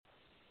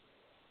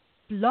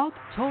Blog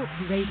Talk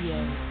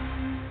Radio.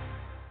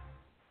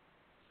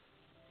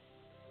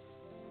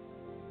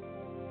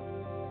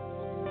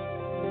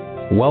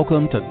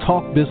 Welcome to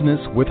Talk Business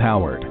with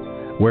Howard,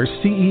 where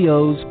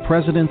CEOs,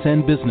 presidents,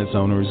 and business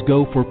owners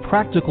go for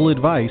practical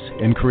advice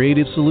and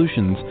creative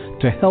solutions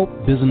to help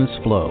business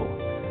flow.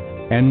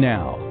 And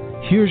now,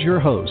 here's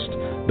your host,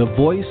 the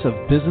voice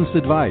of business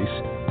advice,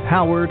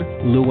 Howard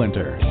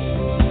Lewinter.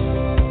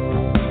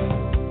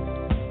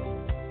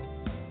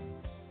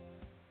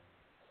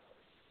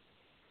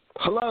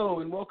 Hello,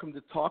 and welcome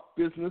to Talk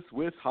Business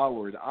with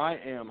Howard. I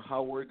am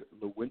Howard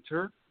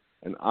Lewinter,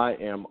 and I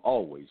am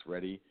always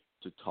ready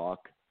to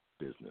talk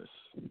business.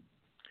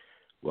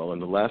 Well, in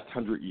the last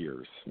 100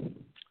 years,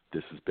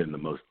 this has been the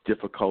most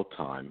difficult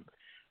time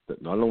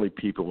that not only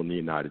people in the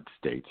United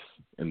States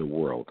and the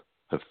world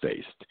have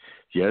faced.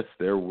 Yes,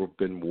 there have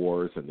been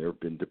wars and there have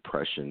been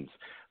depressions,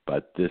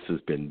 but this has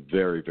been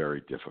very,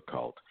 very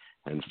difficult.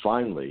 And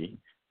finally,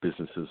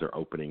 businesses are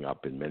opening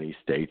up in many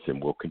states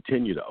and will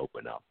continue to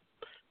open up.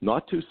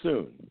 Not too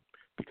soon,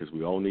 because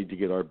we all need to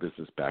get our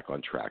business back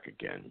on track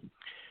again.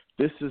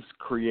 This has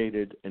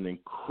created an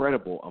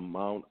incredible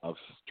amount of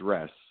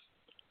stress,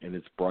 and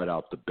it's brought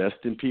out the best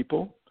in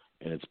people,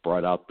 and it's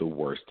brought out the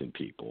worst in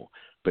people.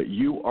 But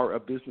you are a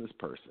business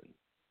person.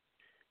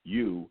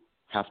 You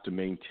have to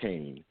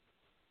maintain,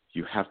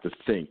 you have to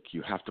think,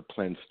 you have to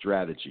plan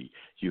strategy,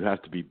 you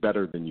have to be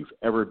better than you've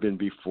ever been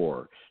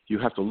before. You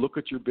have to look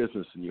at your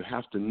business, and you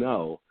have to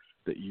know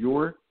that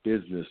your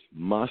business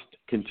must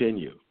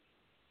continue.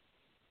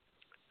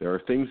 There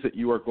are things that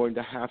you are going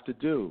to have to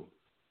do.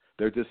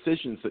 There are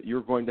decisions that you're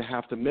going to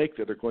have to make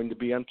that are going to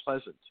be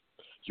unpleasant.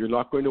 You're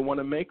not going to want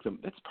to make them.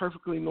 That's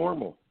perfectly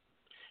normal.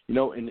 You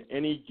know, in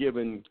any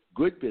given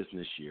good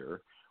business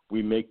year,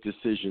 we make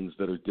decisions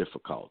that are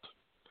difficult.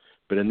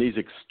 But in these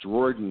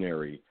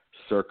extraordinary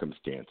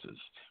circumstances,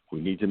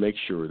 we need to make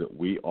sure that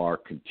we are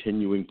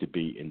continuing to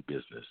be in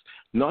business,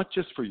 not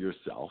just for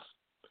yourself,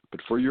 but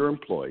for your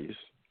employees,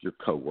 your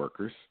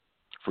coworkers,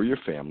 for your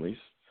families,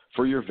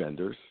 for your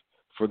vendors,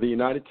 for the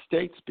United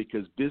States,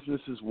 because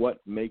business is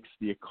what makes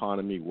the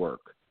economy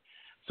work.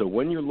 So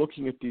when you're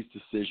looking at these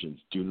decisions,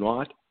 do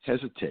not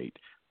hesitate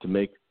to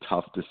make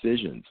tough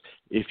decisions.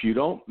 If you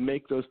don't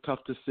make those tough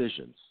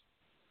decisions,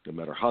 no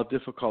matter how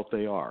difficult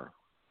they are,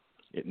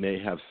 it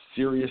may have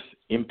serious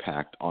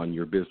impact on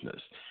your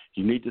business.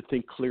 You need to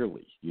think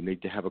clearly. You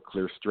need to have a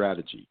clear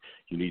strategy.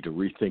 You need to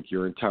rethink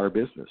your entire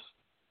business.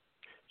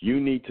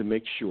 You need to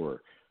make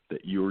sure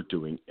that you're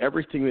doing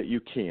everything that you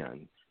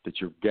can, that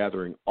you're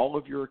gathering all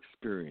of your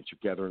experience,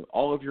 you're gathering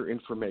all of your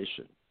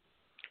information.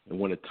 And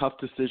when a tough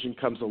decision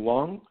comes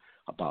along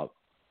about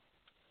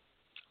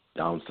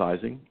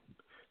downsizing,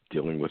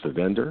 dealing with a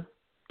vendor,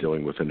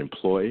 dealing with an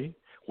employee,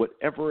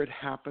 whatever it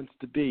happens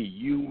to be,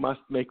 you must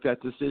make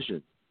that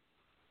decision.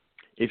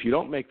 If you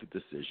don't make the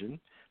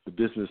decision, the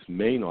business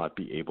may not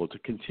be able to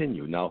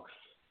continue. Now,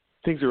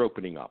 things are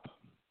opening up.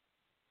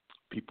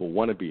 People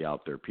want to be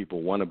out there.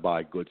 People want to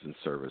buy goods and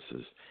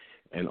services.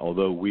 And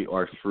although we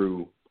are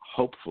through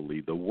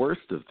hopefully the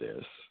worst of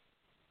this,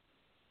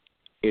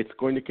 it's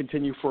going to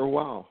continue for a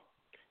while.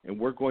 And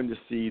we're going to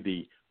see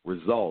the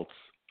results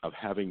of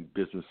having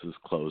businesses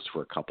closed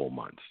for a couple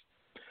months.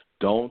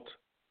 Don't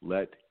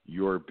let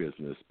your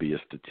business be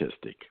a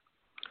statistic.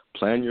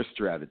 Plan your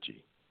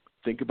strategy.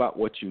 Think about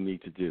what you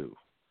need to do.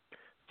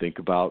 Think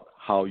about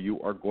how you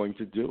are going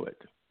to do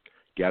it.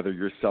 Gather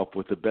yourself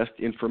with the best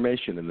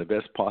information and the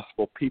best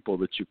possible people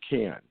that you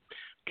can.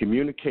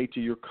 Communicate to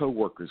your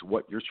coworkers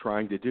what you're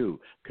trying to do.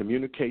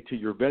 Communicate to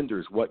your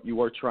vendors what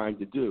you are trying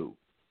to do.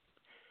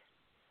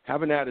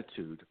 Have an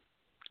attitude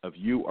of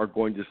you are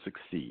going to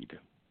succeed.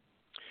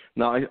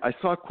 Now, I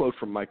saw a quote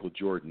from Michael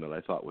Jordan that I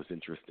thought was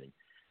interesting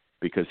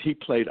because he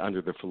played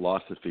under the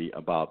philosophy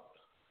about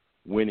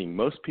winning.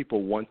 Most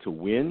people want to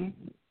win,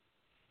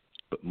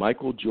 but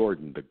Michael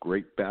Jordan, the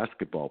great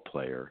basketball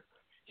player,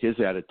 his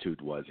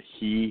attitude was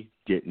he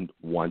didn't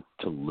want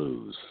to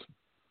lose.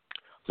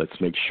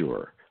 Let's make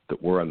sure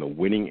that we're on the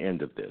winning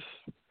end of this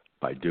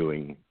by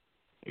doing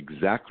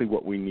exactly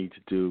what we need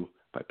to do,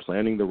 by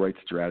planning the right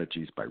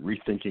strategies, by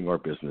rethinking our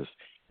business,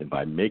 and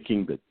by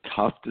making the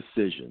tough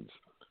decisions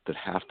that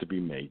have to be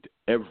made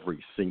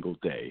every single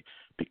day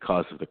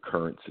because of the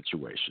current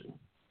situation.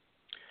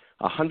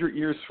 100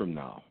 years from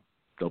now,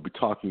 they'll be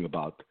talking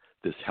about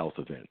this health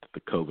event,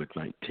 the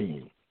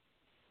COVID-19.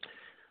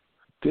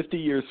 50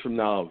 years from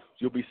now,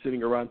 you'll be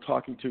sitting around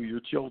talking to your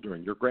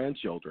children, your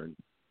grandchildren,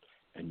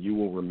 and you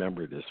will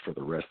remember this for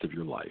the rest of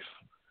your life.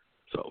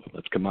 So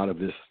let's come out of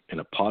this in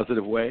a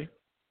positive way.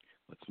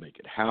 Let's make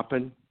it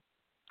happen.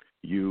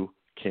 You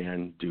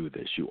can do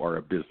this. You are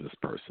a business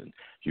person.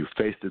 You've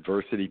faced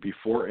adversity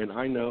before, and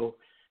I know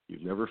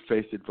you've never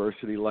faced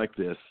adversity like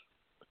this,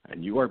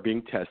 and you are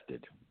being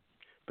tested.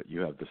 But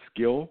you have the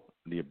skill,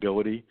 the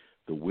ability,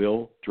 the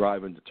will,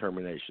 drive, and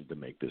determination to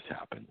make this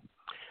happen.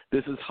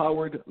 This is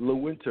Howard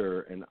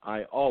Lewinter, and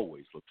I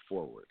always look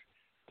forward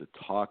to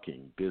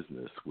talking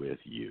business with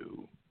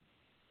you.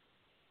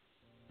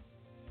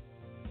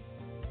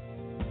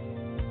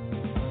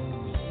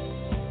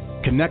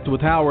 connect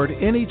with Howard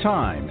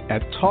anytime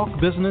at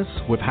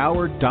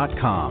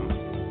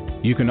talkbusinesswithhoward.com.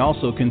 You can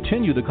also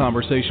continue the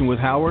conversation with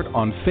Howard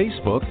on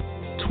Facebook,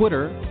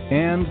 Twitter,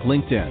 and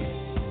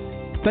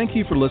LinkedIn. Thank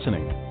you for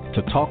listening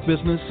to Talk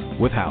Business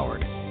with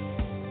Howard.